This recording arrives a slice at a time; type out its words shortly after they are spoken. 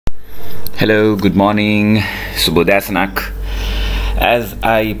Hello, good morning, Subodhasanak. As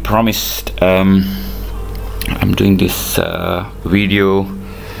I promised, I'm doing this video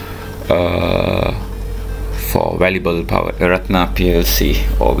for Valuable Power Eratna PLC,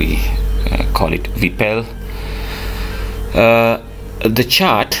 or we call it VPEL. The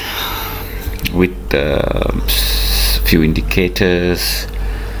chart with few indicators,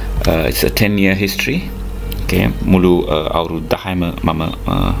 it's a 10-year history. Okay, මුළු අවුරුදු 10ම මම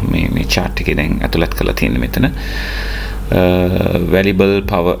මේ chart එකේ දැන් අතුලත් කරලා තියෙන මෙතන Valuable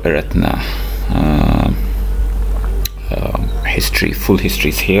Power Eratna history, full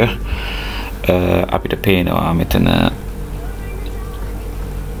history is here. අපිට පේනවා මෙතන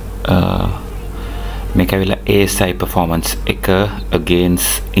මේක ඇවිල්ලා ASI performance එක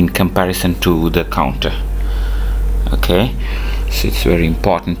against in comparison to the counter. Okay, so it's very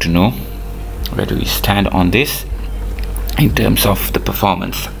important to know where do we stand on this in terms of the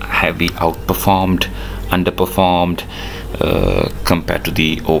performance. Have we outperformed, underperformed compared to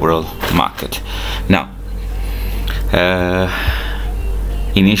the overall market? Now,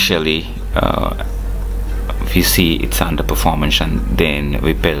 initially we see it's underperformance, and then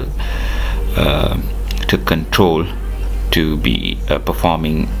VPEL took control to be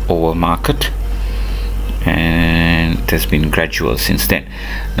performing over market, and it has been gradual since then.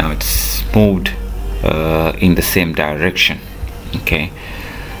 Now it's moved in the same direction. Okay,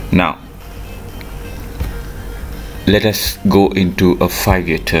 now let us go into a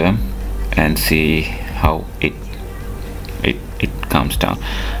 5-year term and see how it comes down.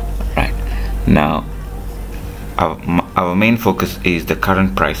 Right now, our main focus is the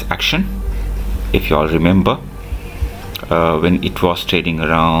current price action. If you all remember, when it was trading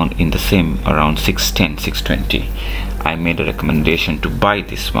around in the same around 610 620, I made a recommendation to buy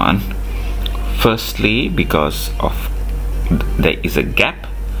this one, firstly because of there is a gap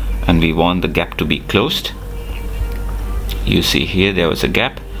and we want the gap to be closed. You see here there was a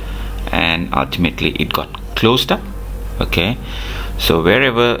gap and ultimately it got closed up. Okay, so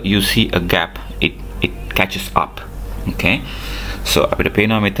wherever you see a gap, it catches up. Okay, so අපිට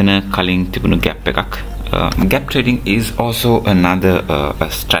පේනවා මෙතන කලින් තිබුණු gap එකක්. Gap trading is also another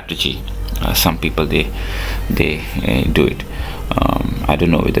strategy. Some people they do it. I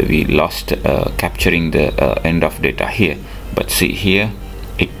don't know whether we lost capturing the end of data here, but see here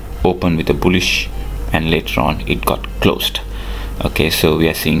it opened with a bullish and later on it got closed. Okay, so we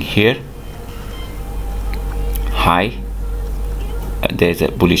are seeing here high, there's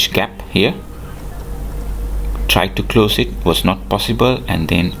a bullish gap here, tried to close it, was not possible, and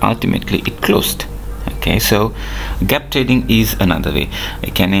then ultimately it closed. Okay, so gap trading is another way.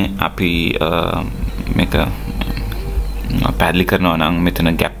 එකනේ අපි මේක පැඩලි කරනවා නම් මෙතන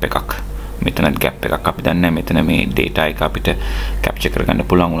gap එකක්, මෙතනත් gap එකක් අපි දන්නේ මෙතන මේ data එක අපිට capture කරගන්න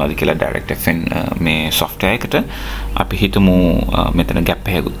පුළුවන් වුණාද කියලා direct FN මේ software එකට අපි හිතමු මෙතන gap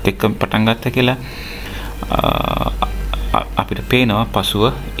එකකුත් එක්ක පටන් ගත්තා කියලා අපිට පේනවා පසුව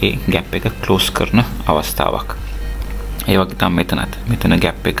ඒ gap එක close කරන අවස්ථාවක්. ඒ වගේ තමයි මෙතන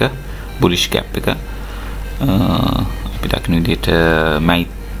gap එක bullish gap එක May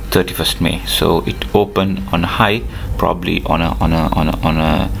 31st May, so it opened on a high, probably on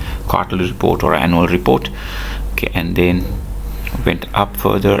a quarterly report or annual report. Okay, and then went up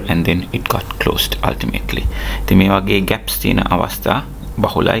further and then it got closed ultimately. ඉතින් මේ වගේ gaps තියෙන අවස්ථා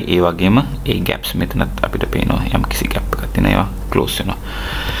බහුලයි. ඒ වගේම ඒ gaps මෙතනත් අපිට පේනවා යම් කිසි gap එකක් තියෙන ඒවා close වෙනවා.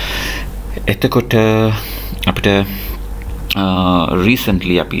 එතකොට අපිට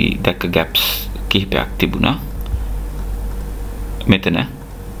recently අපි දැක්ක gaps කිහිපයක් තිබුණා. මෙතන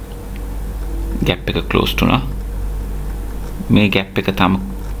gap එක close වුණා. මේ gap එක තම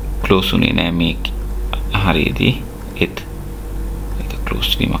close වුණේ නෑ මේ හරියදී. ඒක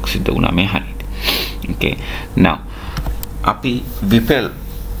close වීමක් සිද්ධ වුණා මේ හරියදී. Okay, now අපි VPEL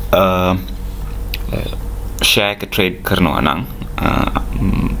share එක trade කරනවා නම්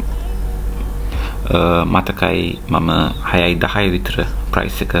මතකයි මම 6.10 විතර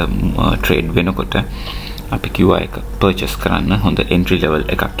price එක trade වෙනකොට අපි කිව්වා එක purchase කරන්න හොඳ entry level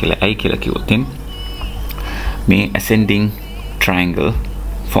එකක් කියලා. ඇයි කියලා කිව්වොත් මේ ascending triangle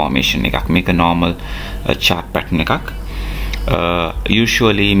formation එකක්, මේක normal chart pattern එකක්.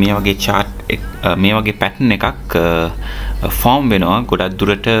 Usually මේ වගේ chart මේ වගේ pattern එකක් form වෙනවා ගොඩක්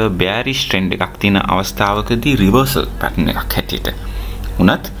දුරට bearish trend එකක් තියෙන අවස්ථාවකදී reversal pattern එකක් හැටියට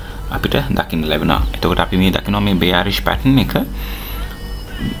උනත් අපිට දකින්න ලැබෙනවා. එතකොට අපි මේ දකිනවා මේ bearish pattern එක.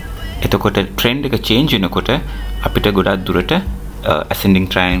 එතකොට trend එක change වෙනකොට අපිට ගොඩක් දුරට ascending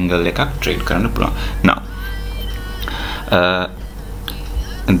triangle එකක් trade කරන්න පුළුවන්. Now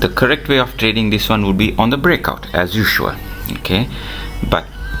the correct way of trading this one would be on the breakout as usual. Okay, but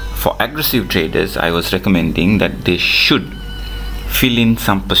for aggressive traders, I was recommending that they should fill in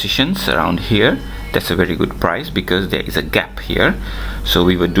some positions around here. That's a very good price because there is a gap here. So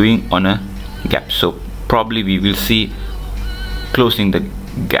we were doing on a gap. So probably we will see closing the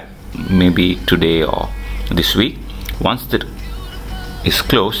gap maybe today or this week. Once that is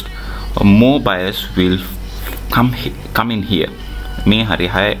closed, more buyers will come in here. මේ හරි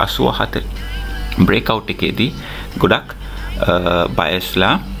 6.84 breakout එකේදී ගොඩක් buyers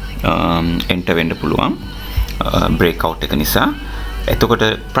ලා enter වෙන්න පුළුවන් breakout එක නිසා. එතකොට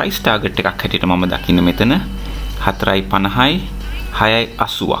price target එකක් හැටියට මම දකින්න මෙතන 4.50යි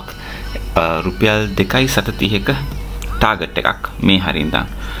 6.80ක් රුපියල් 2.30ක target එකක් මේ හරිය ඉඳන්.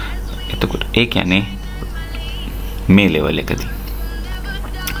 එතකොට ඒ කියන්නේ මේ level එකදී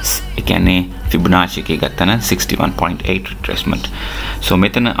ඒ කියන්නේ Fibonacci එකේ ගත්තන 61.8 retracement. So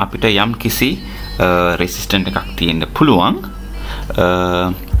මෙතන අපිට යම් කිසි resistance එකක් තියෙන්න පුළුවන්.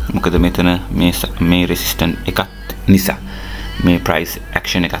 මොකද මෙතන මේ resistance එකත් නිසා මේ price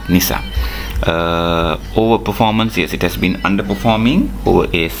action එකත් නිසා over performance, yes, it has been underperforming over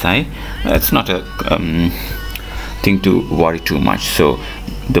ASI. It's not a thing to worry too much. So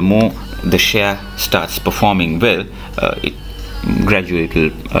the more the share starts performing well, it gradually it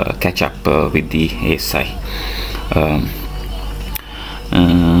will catch up with the ASI.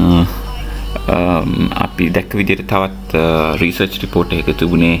 අපි දැක්ක විදිහට තවත් research report එකක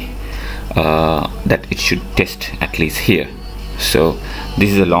තිබුණේ that it should test at least here. So this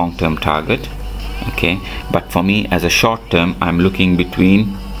is a long term target, okay, but for me as a short term I'm looking between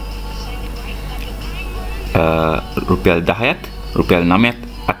රුපියල් 10ත් රුපියල් 9ත්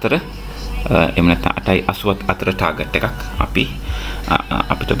අතර එහෙම නැත්නම් 8.80ත් අතර target එකක්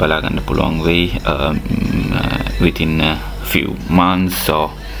අපිට බලා ගන්න පුළුවන් වෙයි within a few months or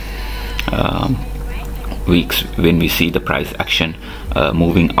weeks when we see the price action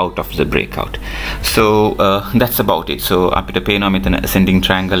moving out of the breakout. So that's about it. So අපිට පේනවා මෙතන ascending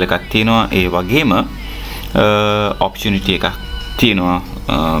triangle එකක් තියෙනවා. ඒ වගේම opportunity එකක් තියෙනවා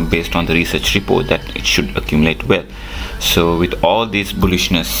based on the research report that it should accumulate well. So with all this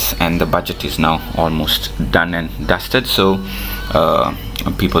bullishness and the budget is now almost done and dusted, so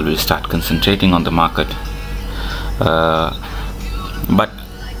people will start concentrating on the market. But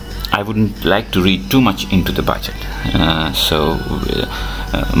I wouldn't like to read too much into the budget. So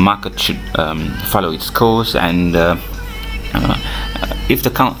market should follow its course, and if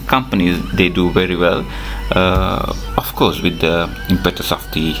the companies they do very well, of course with the impetus of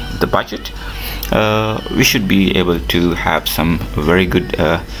the budget, we should be able to have some very good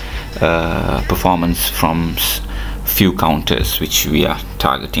performance from few counters which we are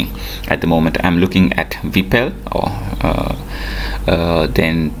targeting. At the moment I'm looking at VPEL or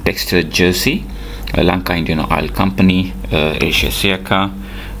then Dexter Jersey, Lanka Indian Oil Company, Asia Siaka,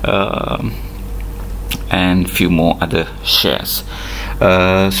 and few more other shares.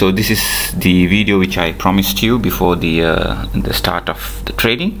 So this is the video which I promised you before the start of the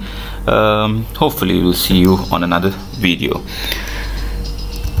trading. Hopefully we'll see you on another video.